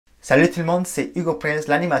Salut tout le monde, c'est Hugo Prince,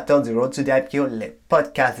 l'animateur du Road to the IPO, le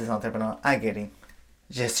podcast des entrepreneurs aguerris.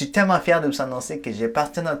 Je suis tellement fier de vous annoncer que j'ai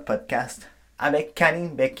parti notre podcast avec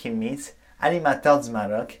Karim Bekimit, animateur du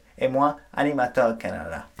Maroc, et moi, animateur au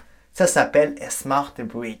Canada. Ça s'appelle Smart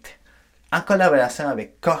Breed, en collaboration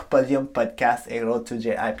avec Corpodium Podcast et Road to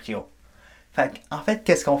the IPO. En fait,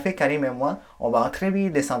 qu'est-ce qu'on fait, Karim et moi? On va entrevue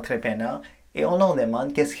des entrepreneurs et on leur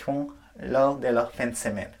demande qu'est-ce qu'ils font lors de leur fin de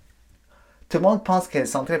semaine. Tout le monde pense que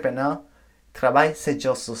les entrepreneurs travaillent 7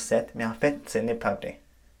 jours sur 7, mais en fait, ce n'est pas vrai.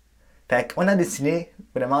 On a décidé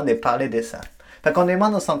vraiment de parler de ça. On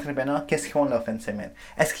demande aux entrepreneurs qu'est-ce qu'ils font leur fin de semaine.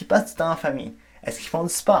 Est-ce qu'ils passent du temps en famille? Est-ce qu'ils font du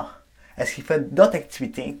sport? Est-ce qu'ils font d'autres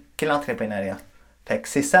activités que l'entrepreneuriat?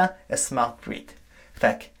 C'est ça, le Smart Breed.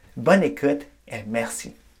 Bonne écoute et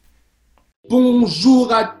merci.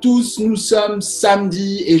 Bonjour à tous, nous sommes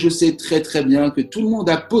samedi et je sais très bien que tout le monde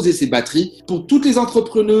a posé ses batteries. Pour toutes les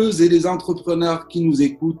entrepreneuses et les entrepreneurs qui nous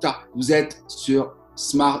écoutent, vous êtes sur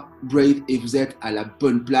Smart Breed et vous êtes à la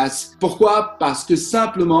bonne place. Pourquoi? Parce que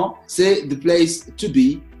simplement, c'est the place to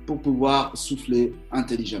be pour pouvoir souffler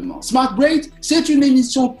intelligemment. Smart Breed, c'est une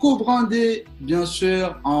émission co-brandée, bien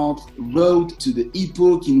sûr, entre Road to the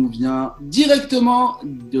IPO qui nous vient directement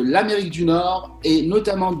de l'Amérique du Nord et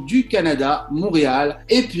notamment du Canada, Montréal,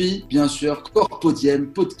 et puis, bien sûr, Corpodium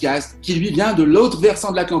Podcast qui lui vient de l'autre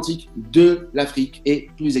versant de l'Atlantique, de l'Afrique et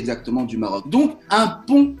plus exactement du Maroc. Donc, un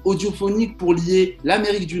pont audiophonique pour lier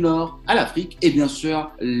l'Amérique du Nord à l'Afrique et bien sûr,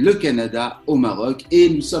 le Canada au Maroc. Et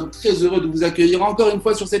nous sommes très heureux de vous accueillir encore une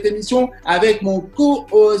fois sur cette émission avec mon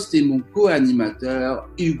co-host et mon co-animateur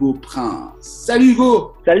Hugo Prince. Salut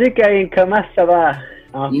Hugo! Salut Karim, comment ça va?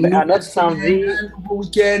 Un autre samedi. Un nouveau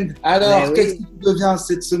week-end. Alors, qu'est-ce qui devient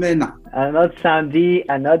cette semaine? Un autre samedi,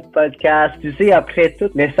 un autre podcast. Tu sais, après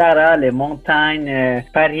toutes les Sahara, les montagnes,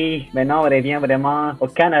 Paris, maintenant on revient vraiment au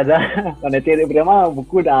Canada. On était vraiment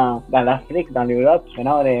beaucoup dans l'Afrique, dans l'Europe.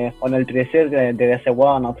 Maintenant, on a le plaisir de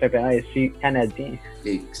recevoir un entrepreneur ici canadien.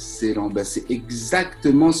 Excellent. C'est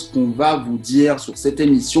exactement ce qu'on va vous dire sur cette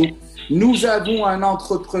émission. Nous avons un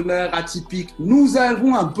entrepreneur atypique, nous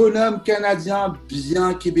avons un bonhomme canadien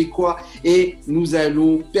bien québécois et nous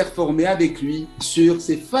allons performer avec lui sur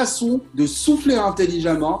ses façons de souffler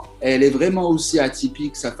intelligemment. Elle est vraiment aussi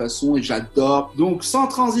atypique, sa façon, et j'adore. Donc, sans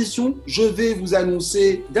transition, je vais vous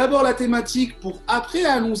annoncer d'abord la thématique pour après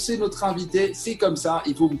annoncer notre invité. C'est comme ça,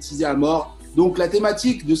 il faut vous teaser à mort. Donc, la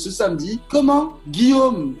thématique de ce samedi, comment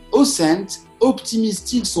Guillaume Aucent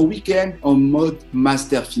optimise-t-il son week-end en mode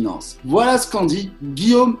master finance? Voilà ce qu'en dit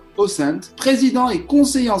Guillaume Aucent, président et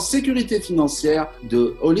conseiller en sécurité financière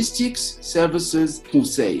de Holistics Services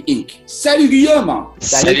Conseil Inc. Salut Guillaume!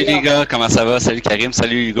 Salut les gars, comment ça va? Salut Karim,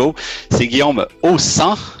 salut Hugo. C'est Guillaume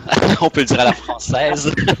Aucent, on peut le dire à la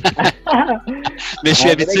française. Mais je suis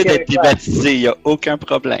habitué d'être baptisé, il n'y a aucun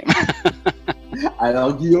problème.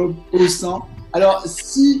 Alors Guillaume Aucent, alors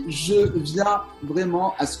si je viens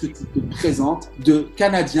vraiment à ce que tu te présentes de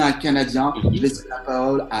Canadien à Canadien, je laisse la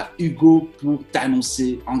parole à Hugo pour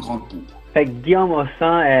t'annoncer en grande pompe. Guillaume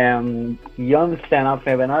Aucent, Guillaume c'est un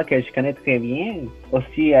entrepreneur que je connais très bien.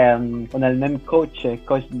 Aussi, on a le même coach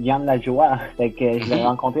Diane Lajoie. Je l'ai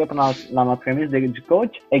rencontré pendant l'entremise du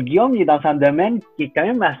coach. Et Guillaume, il est dans un domaine qui est quand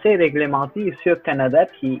même assez réglementé ici au Canada.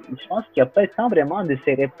 Puis, je pense qu'il n'y a pas le temps vraiment de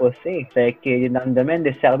se reposer. Il est dans le domaine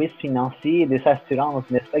des services financiers et des assurances,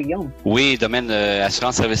 n'est-ce pas, Guillaume? Oui, domaine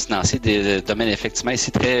assurance, services financiers, des domaines effectivement ici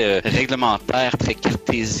très réglementaires, très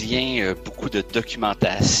cartésiens, beaucoup de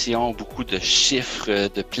documentation, beaucoup de chiffres,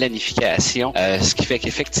 de planification, ce qui fait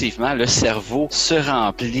qu'effectivement, le cerveau se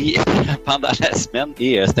remplit pendant la semaine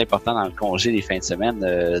et c'est important dans le congé des fins de semaine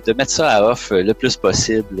de mettre ça à off le plus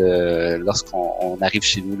possible lorsqu'on arrive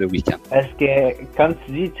chez nous le week-end. Parce que, comme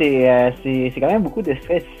tu dis, c'est quand même beaucoup de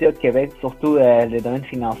stress ici au Québec, surtout le domaine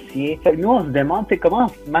financier. Nous, on se demande comment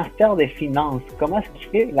master des finances, comment est-ce qu'il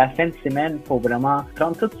fait la fin de semaine pour vraiment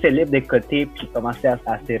prendre tous ses livres de côté puis commencer à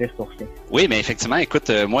se ressourcer? Oui, mais effectivement,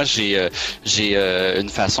 écoute, moi j'ai une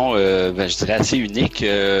façon, je dirais assez unique,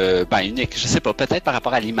 unique, je sais pas, peut-être par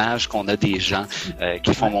rapport à l'image qu'on a des gens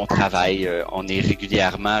qui font mon travail. On est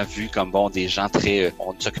régulièrement vu comme des gens très,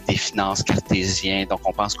 on s'occupe des finances cartésiens, donc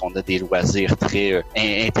on pense qu'on a des loisirs très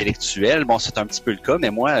intellectuels. C'est un petit peu le cas, mais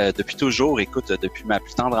moi, depuis toujours, écoute, depuis ma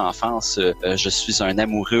plus tendre enfance, je suis un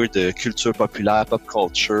amoureux de culture populaire, pop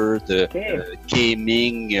culture, de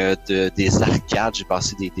gaming, des arcades. J'ai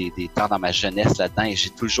passé des temps dans ma jeunesse là-dedans et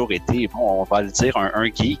j'ai toujours été, bon, on va le dire, un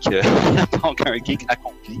geek, donc un geek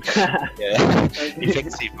accompli.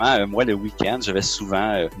 Effectivement, moi, le week-end, je vais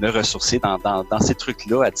souvent me ressourcer dans ces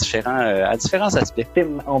trucs-là à différents aspects.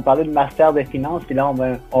 On parlait de master des finances, puis là,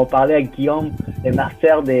 on parlait avec Guillaume, le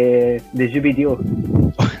master des jeux vidéo.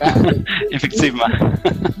 Effectivement.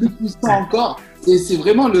 Plus puissant encore. C'est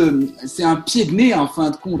vraiment c'est un pied de nez en fin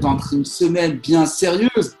de compte entre une semaine bien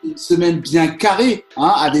sérieuse et une semaine bien carrée,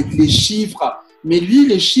 hein, avec les chiffres. Mais lui,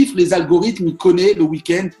 les chiffres, les algorithmes, il connaît le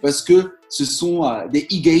week-end parce que ce sont des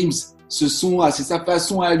e-games. C'est sa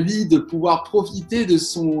façon à lui de pouvoir profiter de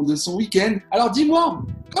son week-end. Alors dis-moi,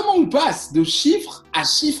 comment on passe de chiffre à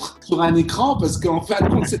chiffre sur un écran? Parce qu'en fin de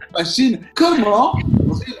compte, cette machine, comment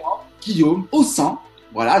vraiment Guillaume, au sein,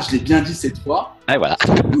 voilà, je l'ai bien dit cette fois, et voilà.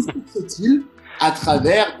 Où se trouve-t-il à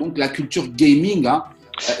travers donc la culture gaming, hein,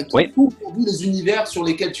 quels sont aujourd'hui les univers sur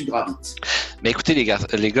lesquels tu gravites? Mais écoutez les gars,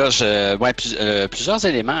 plusieurs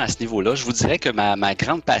éléments à ce niveau-là. Je vous dirais que ma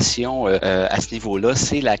grande passion à ce niveau-là,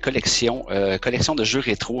 c'est la collection de jeux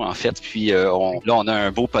rétro en fait. Puis on a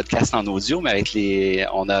un beau podcast en audio, mais avec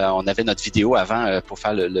on avait notre vidéo avant pour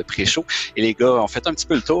faire le pré-show. Et les gars ont fait un petit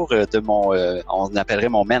peu le tour de on appellerait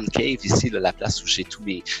mon man cave ici, là, la place où j'ai tous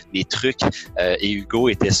mes trucs. Et Hugo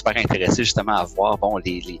était super intéressé justement à voir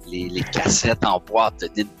les cassettes en boîte de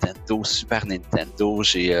Nintendo, Super Nintendo.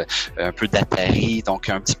 J'ai un peu d'Atari, donc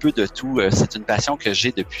un petit peu de tout. C'est une passion que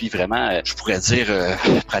j'ai depuis vraiment, je pourrais dire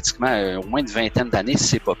pratiquement au moins une vingtaine d'années, si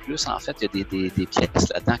c'est pas plus. En fait, il y a des pièces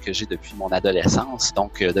là-dedans que j'ai depuis mon adolescence.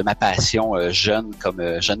 Donc, de ma passion jeune comme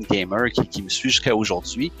jeune gamer qui me suit jusqu'à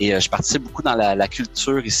aujourd'hui. Et je participe beaucoup dans la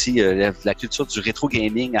culture ici, la culture du rétro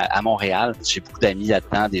gaming à Montréal. J'ai beaucoup d'amis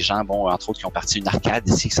là-dedans, des gens, bon, entre autres, qui ont parti une arcade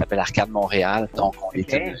ici qui s'appelle Arcade Montréal. Donc, on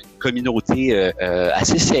est une communauté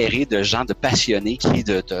assez serrée de gens, de passionnés qui,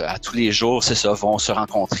 à tous les jours, c'est ça, vont se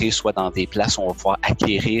rencontrer soit dans des places où on va pouvoir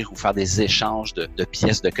acquérir ou faire des échanges de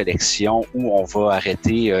pièces de collection, où on va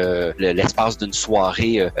arrêter l'espace d'une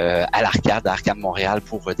soirée à l'arcade, à Arcade Montréal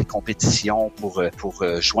pour des compétitions, pour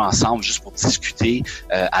jouer ensemble, juste pour discuter.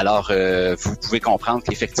 Alors, vous pouvez comprendre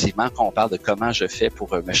qu'effectivement, quand on parle de comment je fais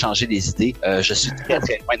pour me changer les idées, je suis très,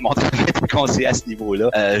 très loin de mon travail de conseiller à ce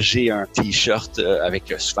niveau-là. J'ai un t-shirt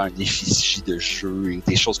avec souvent une effigie de jeu et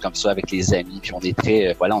des choses comme ça avec les amis, puis on est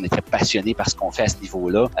très passionnés par ce qu'on fait à ce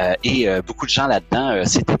niveau-là. Et beaucoup de gens là-dedans,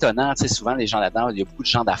 c'est étonnant, tu sais, souvent les gens là-dedans, il y a beaucoup de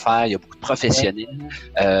gens d'affaires, il y a beaucoup de professionnels.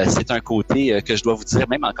 C'est un côté que je dois vous dire,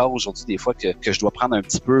 même encore aujourd'hui, des fois, que je dois prendre un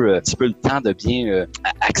petit peu le temps de bien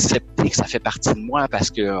accepter que ça fait partie de moi, parce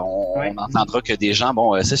que on entendra que des gens,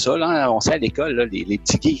 bon, c'est ça, là, on sait à l'école, là, les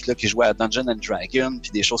petits geeks là, qui jouaient à Dungeons and Dragons,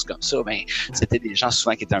 puis des choses comme ça, ben, c'était des gens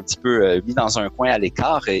souvent qui étaient un petit peu mis dans un coin à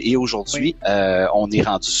l'écart. Et aujourd'hui, on est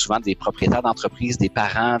rendu souvent des propriétaires d'entreprises, des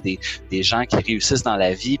parents, des gens qui réussissent dans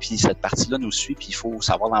la vie, puis cette partie-là nous suit, puis il faut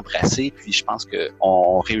savoir l'embrasser, puis je pense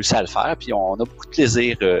qu'on réussit à le faire, puis on a beaucoup de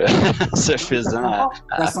plaisir ce faisant.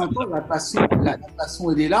 La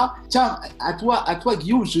passion, elle est là. Tiens, à toi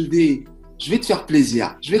Guillaume, je vais te faire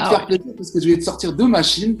plaisir. Je vais te faire plaisir parce que je vais te sortir deux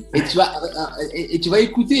machines et tu vas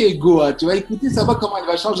écouter Ego. Tu vas écouter, savoir comment elle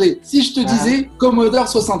va changer. Si je te disais Commodore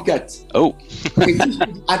 64. Oh.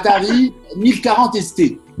 Atari 1040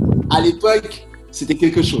 ST. À l'époque, c'était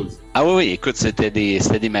quelque chose. Ah oui, écoute, c'était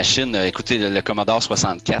des machines. Écoutez, le Commodore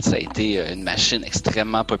 64, ça a été une machine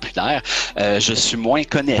extrêmement populaire. Je suis moins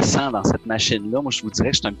connaissant dans cette machine-là. Moi, je vous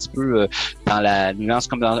dirais que je suis un petit peu dans la nuance,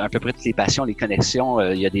 comme dans à peu près toutes les passions, les connexions.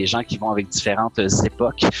 Il y a des gens qui vont avec différentes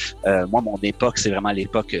époques. Moi, mon époque, c'est vraiment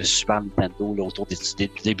l'époque Super Nintendo, là, autour du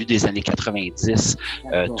début des années 90.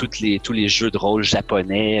 Tous les jeux de rôle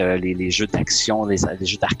japonais, les jeux d'action, les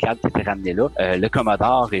jeux d'arcade qui étaient ramenés là. Le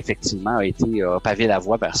Commodore, effectivement, a pavé la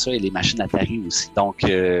voie vers ça. Les machines Atari aussi. Donc,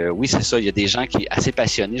 oui, c'est ça. Il y a des gens qui sont assez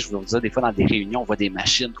passionnés. Je vous dire, des fois, dans des réunions, on voit des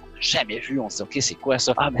machines qu'on n'a jamais vues. On se dit, OK, c'est quoi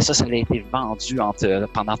ça? Ah, mais ça a été vendu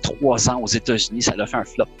pendant 3 ans aux États-Unis. Ça a fait un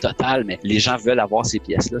flop total, mais les gens veulent avoir ces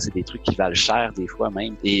pièces-là. C'est des trucs qui valent cher, des fois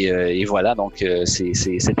même. Et voilà. Donc,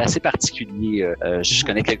 c'est assez particulier. Je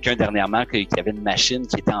connais quelqu'un dernièrement qui avait une machine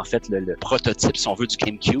qui était en fait le prototype, si on veut, du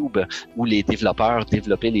GameCube, où les développeurs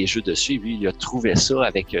développaient les jeux dessus. Et lui, il a trouvé ça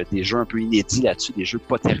avec des jeux un peu inédits là-dessus, des jeux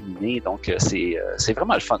pas terminés. Donc, c'est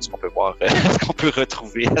vraiment le fun ce qu'on peut voir, ce qu'on peut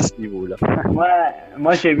retrouver à ce niveau-là.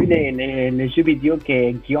 Moi, j'ai vu les jeux vidéo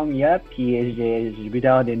que Guillaume y a, puis j'ai vu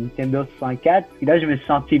dans des Nintendo 64, puis là, je me suis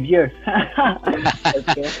senti vieux.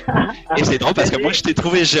 Et c'est drôle parce que moi, je t'ai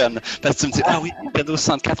trouvé jeune. Parce que tu me dis, ah oui, Nintendo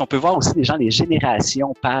 64, on peut voir aussi les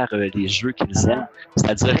générations par les jeux qu'ils aiment.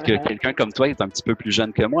 C'est-à-dire que quelqu'un comme toi est un petit peu plus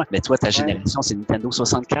jeune que moi, mais toi, ta génération, c'est Nintendo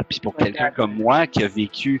 64, puis pour quelqu'un comme moi qui a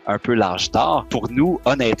vécu un peu l'âge d'or, pour nous,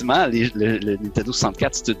 honnêtement, le Nintendo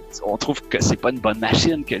 64, on trouve que c'est pas une bonne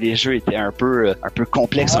machine, que les jeux étaient un peu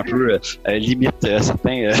complexes, un peu limite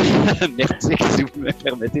certains merdiques, si vous me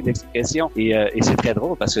permettez l'expression. Et c'est très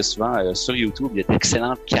drôle parce que souvent sur YouTube, il y a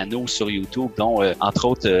d'excellents canaux sur YouTube, dont entre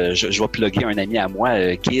autres, je vais plugger un ami à moi,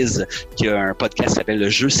 Giz, qui a un podcast qui s'appelle Le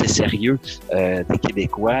Jeu c'est sérieux des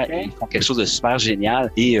Québécois. Okay. Ils font quelque chose de super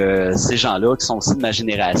génial. Et ces gens-là, qui sont aussi de ma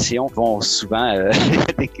génération, vont souvent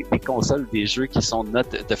des consoles, des jeux qui sont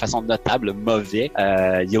de façon notable mauvais.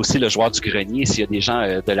 Il y a aussi le joueur du grenier. S'il y a des gens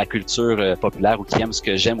de la culture populaire ou qui aiment ce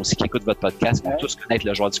que j'aime aussi, qui écoutent votre podcast, vont tous connaître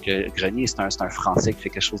le joueur du grenier. C'est un Français qui fait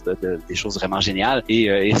quelque chose des choses vraiment géniales.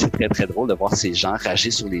 Et c'est très, très drôle de voir ces gens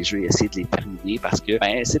rager sur les jeux et essayer de les terminer parce que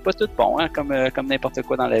c'est pas tout bon, hein, comme n'importe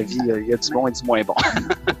quoi dans la vie. Il y a du bon et du moins bon.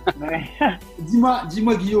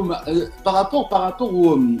 Dis-moi Guillaume, par rapport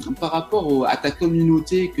à ta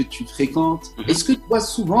communauté que tu fréquentes, est-ce que tu vois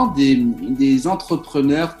souvent des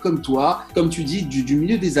entrepreneurs comme toi, comme tu dis, du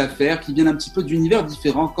milieu des affaires, qui viennent un petit peu d'univers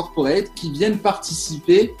différents, corporate, qui viennent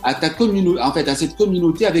participer à ta communauté, en fait, à cette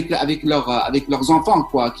communauté avec leurs enfants,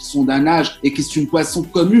 quoi, qui sont d'un âge et qui sont une poisson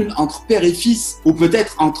commune entre père et fils, ou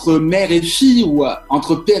peut-être entre mère et fille, ou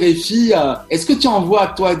entre père et fille. Est-ce que tu en vois,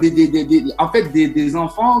 toi, des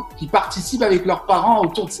enfants qui participent avec leurs parents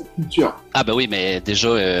autour de cette culture? Ah ben oui, mais déjà,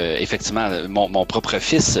 effectivement, mon propre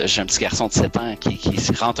fils, j'ai un petit garçon de 7 ans qui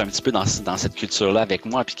rentre un petit peu dans cette culture-là avec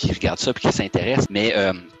moi, puis qui regarde ça, puis qui s'intéresse. Mais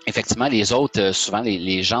effectivement, les autres, souvent,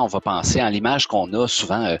 les gens, on va penser à l'image qu'on a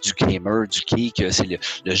souvent du gamer, du geek, c'est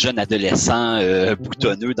le jeune adolescent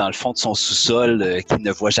boutonneux dans le fond de son sous-sol qui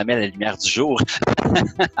ne voit jamais la lumière du jour.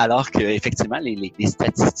 Alors que effectivement, les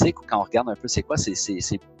statistiques, quand on regarde un peu c'est quoi,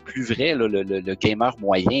 c'est plus vrai. Là, le gamer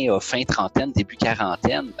moyen a fin trentaine, début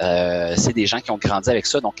quarantaine. C'est des gens qui ont grandi avec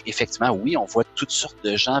ça. Donc, effectivement, oui, on voit toutes sortes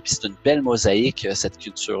de gens. Puis c'est une belle mosaïque, cette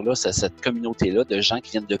culture-là, cette communauté-là de gens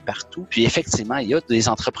qui viennent de partout. Puis effectivement, il y a des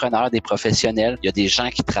entrepreneurs, des professionnels. Il y a des gens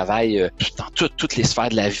qui travaillent dans toutes les sphères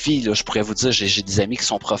de la vie. Là, je pourrais vous dire, j'ai des amis qui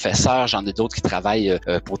sont professeurs. J'en ai d'autres qui travaillent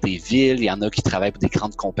pour des villes. Il y en a qui travaillent pour des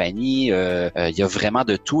grandes compagnies. Il y a vraiment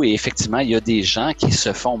de tout. Et effectivement, il y a des gens qui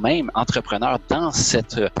se font même entrepreneurs dans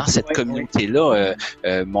cette communauté-là.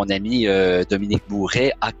 Mon ami Dominique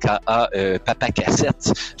Bourret, aka Papa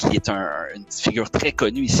Cassette, qui est une figure très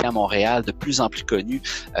connue ici à Montréal, de plus en plus connue,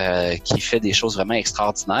 qui fait des choses vraiment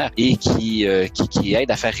extraordinaires et qui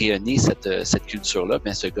aide à faire rayonner cette culture-là.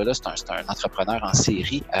 Bien, ce gars-là, c'est un entrepreneur en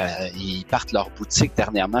série. Ils partent leur boutique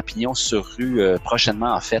dernièrement, pignon sur rue,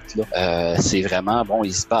 prochainement en fait. Là, c'est vraiment, bon,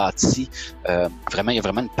 il se bâtit. Vraiment, il y a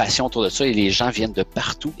vraiment une passion autour de ça et les gens viennent de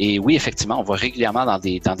partout. Et oui, effectivement, on va régulièrement dans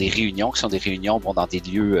des réunions qui sont des réunions dans des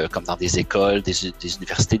lieux comme dans des écoles, des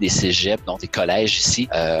universités, des cégeps, dans des collèges ici.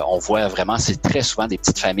 On voit vraiment, c'est très souvent des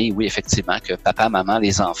petites familles, oui, effectivement, que papa, maman,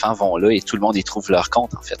 les enfants vont là et tout le monde y trouve leur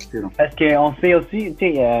compte, en fait. Parce qu'on sait aussi, tu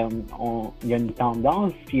sais, il y a une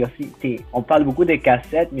tendance, puis aussi, on parle beaucoup des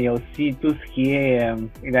cassettes, mais aussi tout ce qui est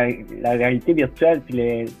la réalité virtuelle,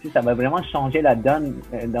 puis ça va vraiment changer la donne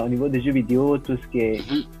au niveau des jeux vidéo, tout ce qui est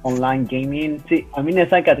online gaming. Tu sais, en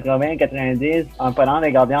 1980-90, en parlant de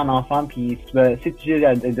garder un enfant, puis si tu joues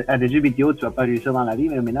à des jeux vidéo, tu vas pas réussir dans la vie,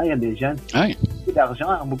 mais maintenant, il y a des jeunes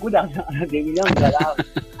beaucoup d'argent, des millions de dollars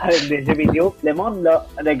avec des jeux vidéo. Le monde, là,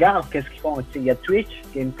 regarde qu'est-ce qu'ils font. Il y a Twitch,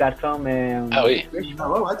 qui est une plateforme... oui. Twitch.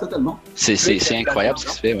 Ouais, totalement. C'est incroyable ce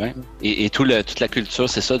qui se fait, ouais. Et toute la culture,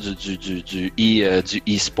 c'est ça, du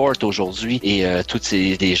e-sport aujourd'hui. Et tous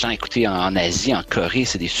les gens, écoutez, en Asie, en Corée,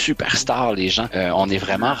 c'est des superstars, les gens. On est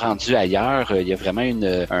vraiment rendu ailleurs. Il y a vraiment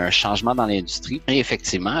un changement dans l'industrie. Et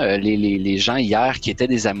effectivement, les gens hier qui étaient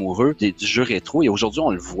des amoureux du jeu rétro, et aujourd'hui,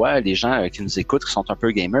 on le voit, les gens qui nous écoutent, qui sont un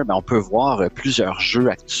peu gamers, on peut voir plusieurs jeux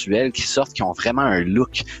actuels qui sortent, qui ont vraiment un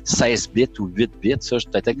look 16 bits ou 8 bits. Ça,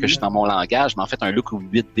 peut-être que je suis dans mon langage, mais en fait, un look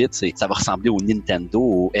 8 bits, ça va ressembler au Nintendo,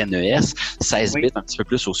 au NES. 16 bits, un petit peu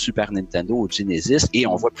plus au Super Nintendo, au Genesis. Et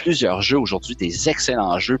on voit plusieurs jeux aujourd'hui, des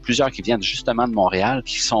excellents jeux, plusieurs qui viennent justement de Montréal,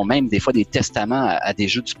 qui sont même des fois des testaments à des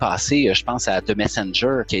jeux du passé. Je pense à The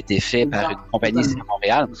Messenger, qui a été fait par une compagnie ici à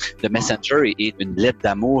Montréal. The Messenger est une lettre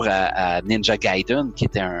d'amour à Ninja Gaiden, qui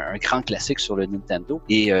était un grand classique sur le Nintendo.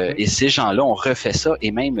 Et ces gens-là ont refait ça,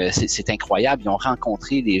 et même, c'est incroyable, ils ont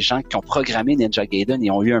rencontré les gens qui ont programmé Ninja Gaiden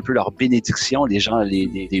et ont eu un peu leur bénédiction, les gens,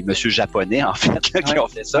 les monsieur japonais, en fait, là, qui ont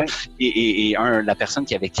fait ça. Ouais. Et la personne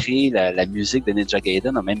qui avait créé la musique de Ninja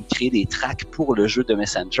Gaiden a même créé des tracks pour le jeu de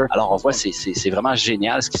Messenger. Alors, on voit, c'est vraiment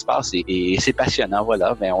génial ce qui se passe, et c'est passionnant,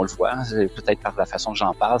 voilà, ben, on le voit, peut-être par la façon que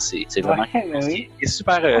j'en parle, c'est vraiment c'est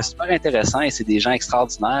super intéressant, et c'est des gens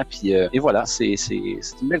extraordinaires, puis et voilà, c'est une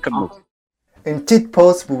belle communauté. Une petite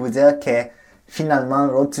pause pour vous dire que finalement,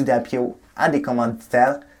 Road to Doppio a des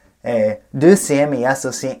commanditaires, 2CM et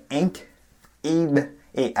Associés Inc., Yves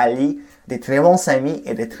et Ali, des très bons amis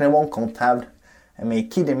et des très bons comptables, mais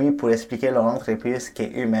qui de mieux pour expliquer leur entreprise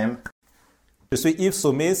qu'eux-mêmes. Je suis Yves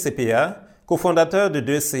Sommet, CPA, cofondateur de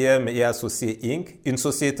 2CM et Associés Inc., une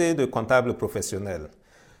société de comptables professionnels.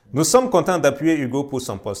 Nous sommes contents d'appuyer Hugo pour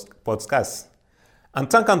son podcast. En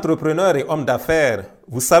tant qu'entrepreneur et homme d'affaires,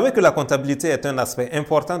 vous savez que la comptabilité est un aspect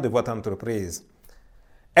important de votre entreprise.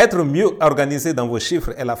 Être mieux organisé dans vos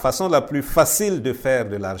chiffres est la façon la plus facile de faire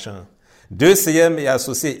de l'argent. 2CM et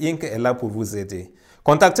Associés Inc. est là pour vous aider.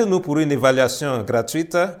 Contactez-nous pour une évaluation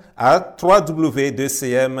gratuite à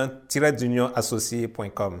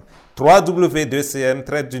www.2cm-associé.com.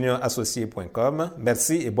 www.2cm-associé.com.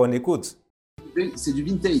 Merci et bonne écoute. C'est du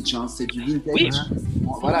vintage, hein. C'est du vintage. Oui.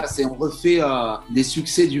 Voilà, on refait des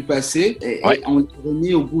succès du passé et on les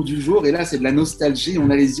remet au goût du jour. Et là, c'est de la nostalgie. On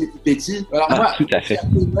a les yeux petits. Alors tout à fait.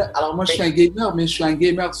 Je suis un gamer, mais je suis un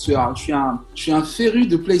gamer je suis un féru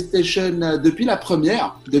de PlayStation depuis la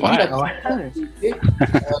première,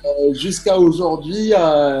 jusqu'à aujourd'hui.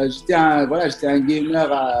 J'étais un gamer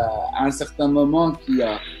à un certain moment qui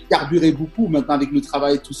carburait beaucoup. Maintenant, avec le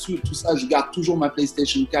travail, tout ça, je garde toujours ma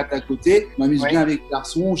PlayStation 4 à côté. Je m'amuse bien avec les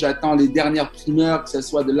garçons. J'attends les dernières primeurs, que ce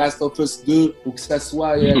soit The Last of Us 2 ou que ce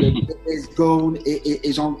soit le Days Gone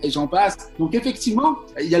et j'en passe. Donc, effectivement,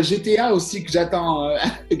 il y a le GTA aussi que j'attends.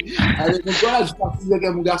 Donc voilà, je parle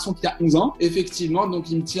avec mon garçon qui a 11 ans. Effectivement,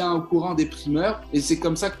 donc il me tient au courant des primeurs et c'est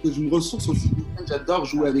comme ça que je me ressource aussi. J'adore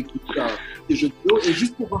jouer avec les jeux de vidéo. Et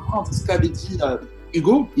juste pour reprendre ce qu'avait dit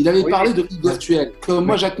Hugo, il avait parlé de vie virtuelle. Comme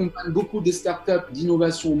moi, j'accompagne beaucoup des startups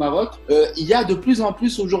d'innovation au Maroc. Il y a de plus en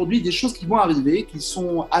plus aujourd'hui des choses qui vont arriver, qui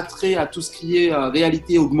sont attraits à tout ce qui est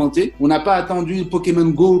réalité augmentée. On n'a pas attendu Pokémon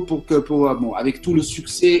Go avec tout le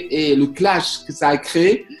succès et le clash que ça a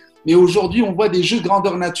créé. Mais aujourd'hui, on voit des jeux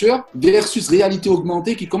grandeur nature versus réalité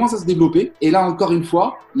augmentée qui commencent à se développer. Et là, encore une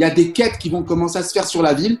fois, il y a des quêtes qui vont commencer à se faire sur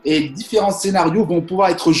la ville et différents scénarios vont pouvoir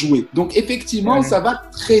être joués. Donc, effectivement, ça va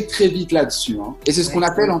très, très vite là-dessus. Hein. Et c'est ce qu'on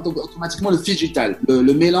appelle automatiquement le phygital,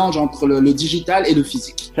 le mélange entre le digital et le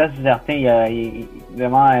physique. Ça, c'est certain. Il y a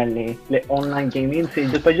vraiment les online gaming.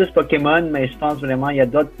 C'est pas juste Pokémon, mais je pense vraiment il y a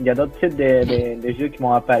d'autres types de jeux qui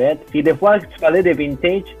vont apparaître. Et des fois, tu parlais de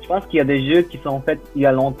vintage. Je pense qu'il y a des jeux qui sont faits il y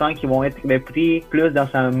a longtemps qui vont être pris plus dans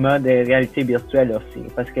un mode de réalité virtuelle aussi.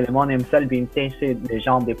 Parce que le monde aime ça, le vintage, c'est le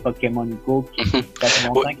genre de Pokémon Go qui fait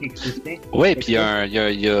longtemps qu'il existait. Oui, puis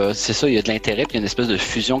c'est ça, il y a de l'intérêt, puis il y a une espèce de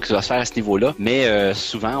fusion qui va se faire à ce niveau-là. Mais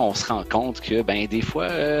souvent, on se rend compte que, des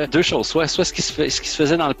fois, deux choses. Soit ce qui se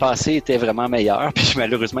faisait dans le passé était vraiment meilleur, puis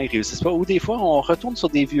malheureusement, ils réussissent pas. Ou des fois, on retourne sur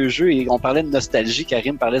des vieux jeux et on parlait de nostalgie.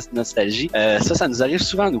 Karim parlait de nostalgie. Ça nous arrive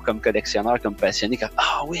souvent, nous, comme collectionneurs, comme passionnés.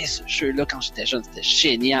 Ah oui, ce jeu-là, quand j'étais jeune, c'était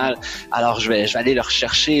génial. Alors, je vais aller le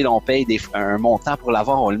rechercher. Là, on paye un montant pour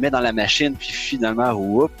l'avoir. On le met dans la machine. Puis finalement,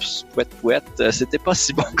 oups, pouette, c'était pas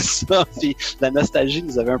si bon que ça. Puis la nostalgie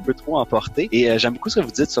nous avait un peu trop emporté. Et j'aime beaucoup ce que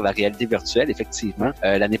vous dites sur la réalité virtuelle. Effectivement,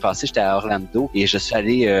 l'année passée, j'étais à Orlando et je suis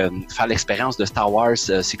allé faire l'expérience de Star Wars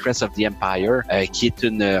Secrets of the Empire, qui est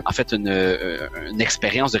une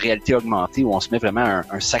expérience de réalité augmentée où on se met vraiment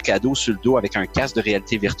un sac à dos sur le dos avec un casque de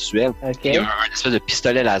réalité virtuelle. Okay. Et un espèce de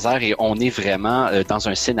pistolet laser et on est vraiment dans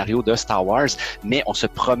un scénario de Star Wars, mais on se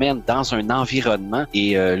promène dans un environnement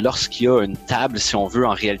et lorsqu'il y a une table, si on veut,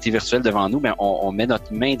 en réalité virtuelle devant nous, on met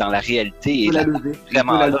notre main dans la réalité et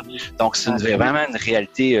vraiment là. Donc, c'est vraiment une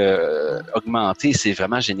réalité augmentée. C'est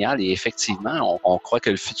vraiment génial et effectivement, on croit que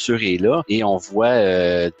le futur est là et on voit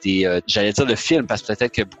j'allais dire le film, parce que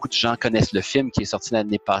peut-être que beaucoup de gens connaissent le film qui est sorti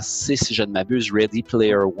l'année passée, si je ne m'abuse, Ready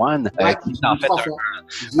Player One, qui est en fait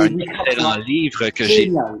un excellent livre que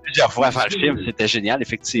j'ai plusieurs fois avant le film. C'était génial,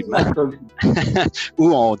 effectivement.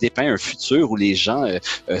 Où on dépeint un futur où les gens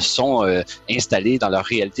sont installés dans leur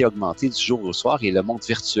réalité augmentée du jour au soir et le monde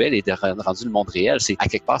virtuel est rendu le monde réel. À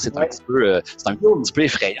quelque part, c'est un petit peu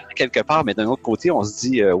effrayant quelque quelque part, mais d'un autre côté, on se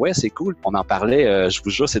dit, ouais, c'est cool. On en parlait, je vous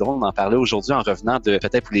jure, c'est drôle, on en parlait aujourd'hui en revenant de,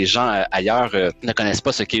 peut-être pour les gens ailleurs ne connaissent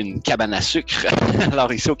pas ce qu'est une cabane à sucre.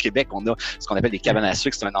 Alors ici au Québec, on a ce qu'on appelle des cabanes à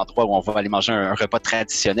sucre. C'est un endroit où on va aller manger un repas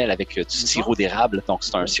traditionnel avec du sirop d'érable. Donc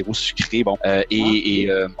c'est un sirop sucré. Bon,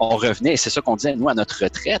 on revenait, et c'est ça qu'on disait, nous, à notre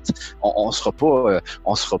retraite, on sera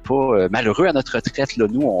pas malheureux à notre retraite. Là,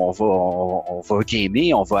 nous, on va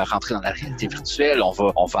gamer, on va rentrer dans la réalité virtuelle,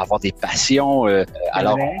 on va avoir des passions.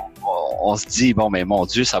 Alors on se dit, bon, mais mon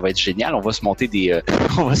Dieu, ça va être génial. On va se monter des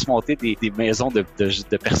maisons de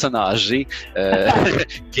personnes âgées,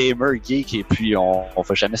 gamer, geek, et puis on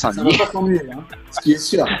va jamais s'ennuyer. Ça va pas s'ennuyer, hein. Ce qui est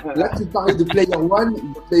sûr. Là, tu parlais de Player One.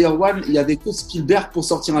 Player One, il y avait que Spielberg pour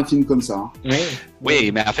sortir un film comme ça. Hein.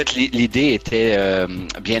 Oui, mais en fait, l'idée était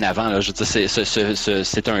bien avant. Là. Je veux dire,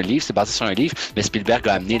 c'est un livre, c'est basé sur un livre, mais Spielberg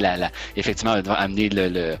a amené effectivement amené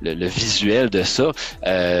le visuel de ça.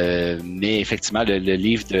 Mais effectivement, le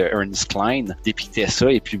livre de Ernest Cline dépictait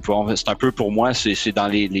ça. Et puis, bon, c'est un peu pour moi, c'est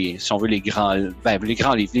dans si on veut, les grands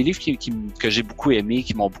livres. Les livres que j'ai beaucoup aimés,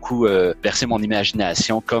 qui m'ont beaucoup bercé mon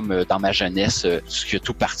imagination, comme dans ma jeunesse, ce qui a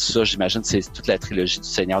tout parti ça, j'imagine, c'est toute la trilogie du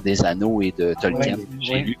Seigneur des Anneaux et de Tolkien.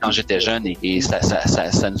 J'ai lu quand j'étais jeune et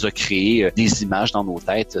ça nous a créé des images dans nos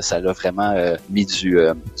têtes. Ça a vraiment mis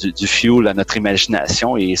du fuel à notre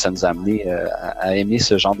imagination et ça nous a amené à aimer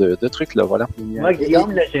ce genre de trucs-là. Voilà. Moi,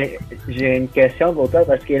 Guillaume, là, j'ai une question pour toi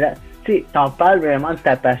parce que là, tu sais, t'en parles vraiment de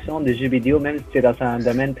ta passion de jeux vidéo, même si tu es dans un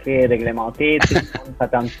domaine très réglementé. Ça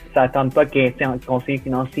s'attend pas qu'il y ait un conseiller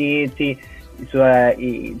financier, tu sais.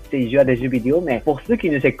 Il joue à des jeux vidéo, mais pour ceux qui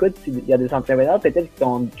nous écoutent, il y a des entrepreneurs peut-être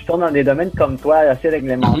qui sont dans des domaines comme toi, assez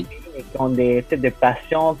réglementés, et qui ont peut-être des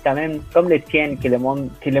passions quand même comme les tiennes, que le monde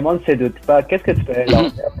se doute pas. Qu'est-ce que tu peux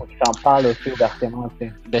leur dire pour qu'ils s'en parlent aussi ouvertement?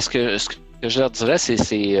 Ce que je leur dirais,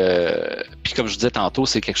 puis comme je disais tantôt,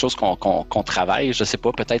 c'est quelque chose qu'on travaille. Je sais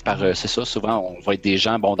pas, peut-être c'est ça. Souvent, on va être des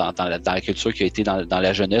gens, bon, dans la culture qui a été dans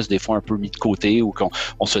la jeunesse, des fois un peu mis de côté, ou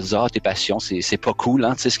qu'on se dit, tes passions, c'est pas cool,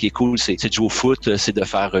 hein. Tu sais, ce qui est cool, c'est de jouer au foot, c'est de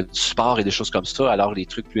faire du sport et des choses comme ça. Alors, les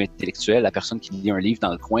trucs plus intellectuels, la personne qui lit un livre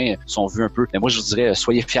dans le coin sont vus un peu. Mais moi, je vous dirais,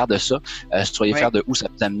 soyez fiers de ça. Soyez fiers de où ça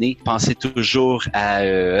vous a amené. Pensez toujours à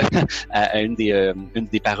une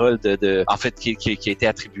des paroles en fait, qui a été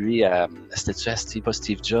attribuée à, c'était pas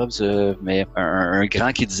Steve Jobs, mais un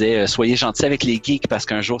grand qui disait soyez gentils avec les geeks parce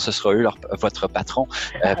qu'un jour ce sera eux votre patron.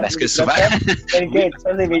 Parce que souvent. Bill Gates,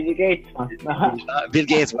 ça c'est Bill Gates. Bill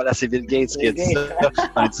Gates, voilà, c'est Bill Gates qui a dit ça.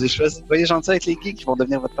 On dit soyez gentils avec les geeks qui vont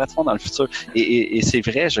devenir votre patron dans le futur. Et c'est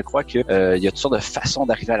vrai, je crois que il y a toutes sortes de façons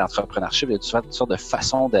d'arriver à l'entrepreneurship, il y a toutes sortes de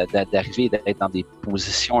façons d'arriver d'être dans des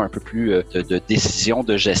positions un peu plus de décision,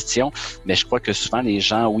 de gestion. Mais je crois que souvent les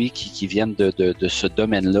gens, oui, qui viennent de ce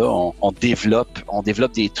domaine-là, on développe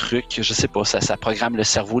des trucs, je sais pas, ça programme le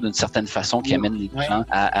cerveau d'une certaine façon qui amène les gens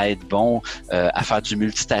à être bons, à faire du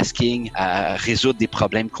multitasking, à résoudre des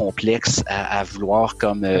problèmes complexes, à vouloir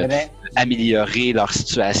comme améliorer leur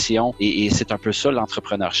situation. Et c'est un peu ça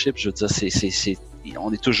l'entrepreneurship. Je veux dire,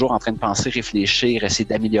 on est toujours en train de penser, réfléchir, essayer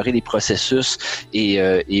d'améliorer les processus.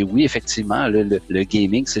 Et oui, effectivement, le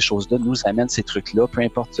gaming, ces choses-là nous amènent ces trucs-là, peu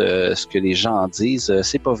importe ce que les gens en disent.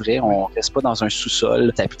 C'est pas vrai, on reste pas dans un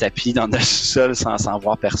sous-sol, tapis dans un sous-sol sans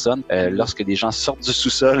voir personne. Lorsque les gens sortent du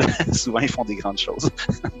sous-sol, souvent ils font des grandes choses.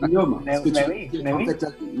 Guillaume, en fait,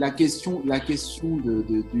 la question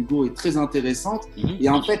de Hugo est très intéressante. Et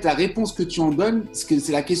en fait, la réponse que tu en donnes,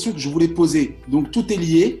 c'est la question que je voulais poser. Donc, tout est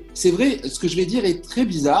lié. C'est vrai, ce que je vais dire est très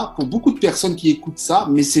bizarre pour beaucoup de personnes qui écoutent ça,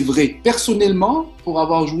 mais c'est vrai. Personnellement, pour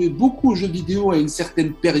avoir joué beaucoup aux jeux vidéo à une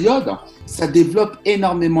certaine période, ça développe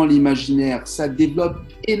énormément l'imaginaire, ça développe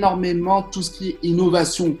énormément tout ce qui est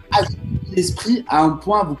innovation, l'esprit à un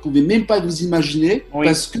point vous pouvez même pas vous imaginer,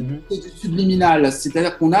 parce que c'est du subliminal,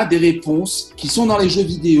 c'est-à-dire qu'on a des réponses qui sont dans les jeux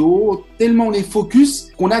vidéo, tellement on les focus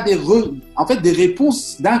qu'on a des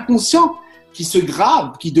réponses d'inconscient qui se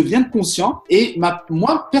gravent, qui deviennent conscients. Et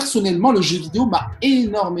moi, personnellement, le jeu vidéo m'a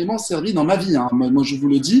énormément servi dans ma vie. Hein. Moi, je vous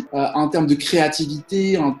le dis, en termes de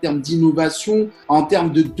créativité, en termes d'innovation, en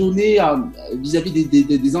termes de donner vis-à-vis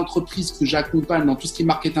des entreprises que j'accompagne dans tout ce qui est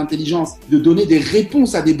market intelligence, de donner des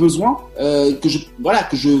réponses à des besoins que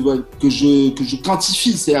je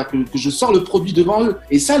quantifie, c'est-à-dire que je sors le produit devant eux.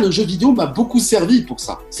 Et ça, le jeu vidéo m'a beaucoup servi pour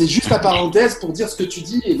ça. C'est juste la parenthèse pour dire ce que tu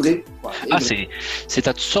dis est vrai. C'est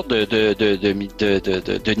à toutes sortes de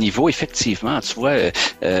de niveau, effectivement, tu vois,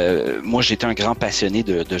 moi j'étais un grand passionné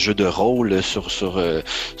de jeux de rôle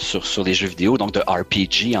sur les jeux vidéo, donc de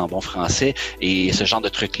RPG en bon français, et ce genre de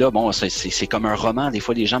truc-là, bon, c'est comme un roman. Des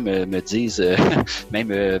fois, les gens me disent,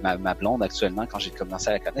 même ma blonde actuellement, quand j'ai commencé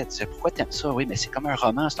à la connaître, elle disait, pourquoi t'aimes ça? Oui, mais c'est comme un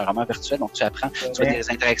roman, c'est un roman virtuel, donc tu apprends, tu vois des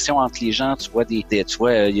interactions entre les gens, tu vois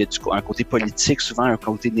il y a un côté politique, souvent un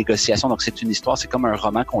côté de négociation, donc c'est une histoire, c'est comme un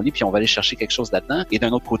roman qu'on lit, puis on va aller chercher quelque chose là-dedans. Et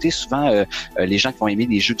d'un autre côté, souvent, les gens qui vont aimer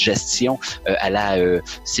les jeux de gestion à la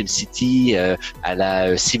SimCity, à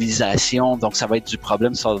la civilisation, donc ça va être du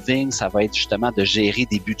problem solving, ça va être justement de gérer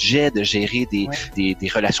des budgets, de gérer des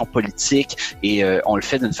relations politiques, et on le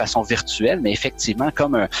fait d'une façon virtuelle, mais effectivement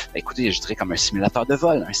comme écoutez, je dirais comme un simulateur de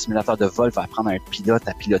vol. Un simulateur de vol va apprendre à un pilote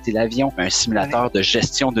à piloter l'avion. Un simulateur de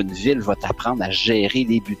gestion d'une ville va t'apprendre à gérer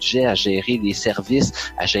les budgets, à gérer les services,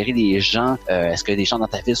 à gérer les gens. Est-ce que les gens dans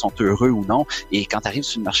ta ville sont heureux ou non? Et quand tu arrives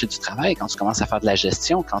sur le marché du travail, quand tu commences à faire de la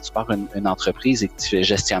gestion, quand tu pars une entreprise et que tu es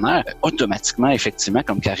gestionnaire, automatiquement, effectivement,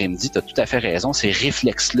 comme Karim dit, tu as tout à fait raison, ces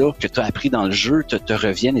réflexes-là que tu as appris dans le jeu te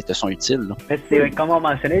reviennent et te sont utiles. Là. C'est comme on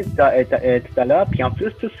mentionnait tout à l'heure, puis en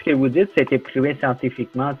plus, tout ce que vous dites, c'était prouvé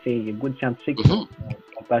scientifiquement. Il y a beaucoup de scientifiques qui ont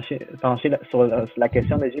penché sur la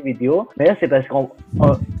question des jeux vidéo. Mais là, c'est parce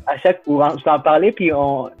à chaque fois, je t'en parlais, puis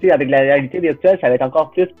avec la réalité virtuelle, ça va être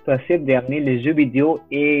encore plus possible d'amener les jeux vidéo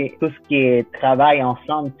et tout ce qui est travail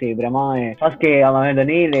ensemble. C'est vraiment, je pense qu'à un moment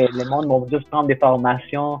donné, le monde va juste prendre des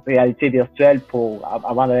formations réalité virtuelle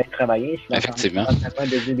avant d'aller travailler. Effectivement.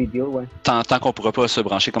 Des jeux vidéo, ouais. Tant qu'on ne pourra pas se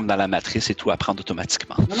brancher comme dans la matrice et tout apprendre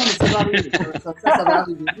automatiquement. Non, mais ça va arriver. Ça va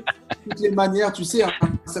arriver. De toutes les manières, tu sais, à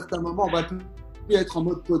un certain moment, on va plus être en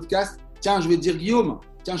mode podcast. Tiens, je vais te dire, Guillaume,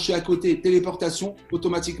 tiens, je suis à côté, téléportation,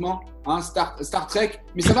 automatiquement, Star Trek.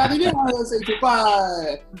 Mais ça va arriver, hein, ça ne fait pas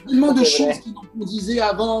tellement de choses qu'on disait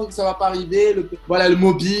avant que ça ne va pas arriver. Le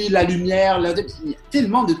mobile, la lumière, il y a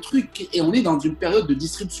tellement de trucs et on est dans une période de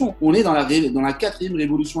disruption. On est dans la 4e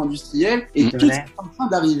révolution industrielle et tout ce qui est en train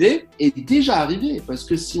d'arriver est déjà arrivé. Parce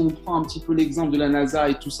que si on prend un petit peu l'exemple de la NASA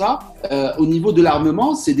et tout ça, au niveau de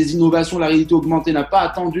l'armement, c'est des innovations. La réalité augmentée n'a pas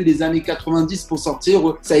attendu les années 90 pour sortir.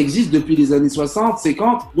 Ça existe depuis les années 60,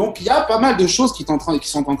 50. Donc, il y a pas mal de choses qui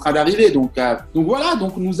sont en train d'arriver. Donc voilà,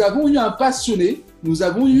 donc nous avons eu un passionné, nous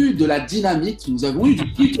avons eu de la dynamite, nous avons eu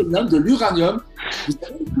du plutonium, de l'uranium, nous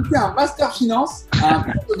avons écouté un master finance, un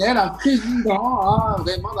personnel, un président,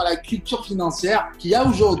 vraiment dans la culture financière, qui a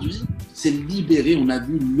aujourd'hui s'est libéré. On a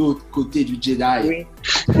vu l'autre côté du Jedi. Oui.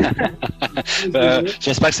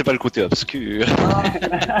 J'espère que c'est pas le côté obscur.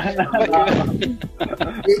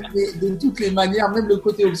 Et de toutes les manières, même le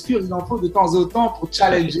côté obscur, il en faut de temps en temps pour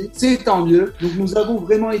challenger. C'est tant mieux. Donc nous avons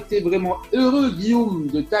vraiment été heureux, Guillaume,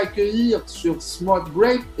 de t'accueillir sur Smart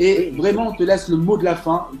Break. Et vraiment, on te laisse le mot de la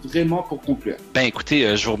fin, vraiment pour conclure. Ben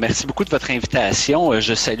écoutez, je vous remercie beaucoup de votre invitation.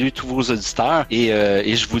 Je salue tous vos auditeurs et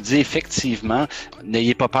je vous dis effectivement,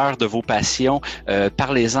 n'ayez pas peur de vos passions.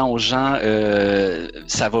 Parlez-en aux gens.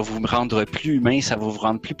 Ça va vous rendre plus humain, ça va vous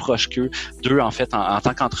rendre plus proche qu'eux. En fait, en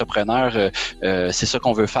tant qu'entrepreneur, c'est ça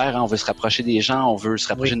qu'on veut faire. Hein. On veut se rapprocher des gens, on veut se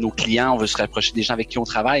rapprocher de nos clients, on veut se rapprocher des gens avec qui on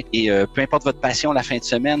travaille. Et peu importe votre passion la fin de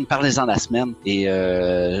semaine, parlez-en la semaine et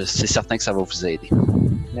c'est certain que ça va vous aider.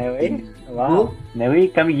 Mais oui, wow. Mais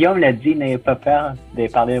oui, comme Guillaume l'a dit, n'ayez pas peur de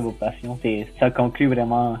parler de vos passions. Ça conclut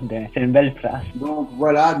vraiment, c'est une belle phrase. Donc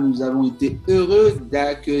voilà, nous avons été heureux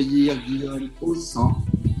d'accueillir Guillaume au 100,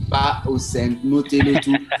 pas au 5, notez-le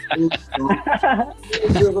tout, au 100.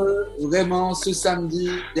 Très heureux vraiment ce samedi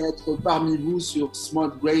d'être parmi vous sur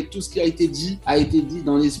Smart Break. Tout ce qui a été dit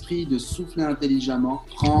dans l'esprit de souffler intelligemment,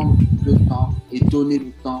 prendre le temps et donner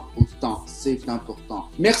le temps au temps. C'est important.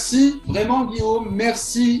 Merci vraiment Guillaume,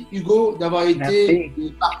 merci Hugo d'avoir été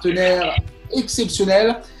des partenaires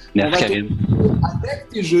exceptionnels. Merci Karim. Avec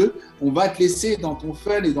tes jeux, on va te laisser dans ton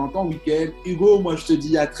fun et dans ton week-end. Hugo, moi je te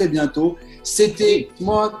dis à très bientôt. C'était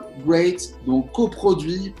Smart Great, donc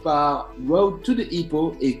coproduit par Road to the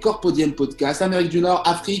Hippo et Corpodium Podcast, Amérique du Nord,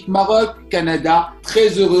 Afrique, Maroc, Canada. Très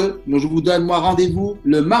heureux. Donc je vous donne rendez-vous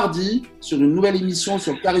le mardi sur une nouvelle émission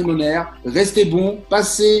sur Karim On Air. Restez bons,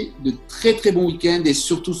 passez de très très bons week-ends et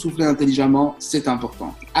surtout soufflez intelligemment, c'est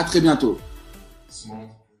important. À très bientôt. Smart.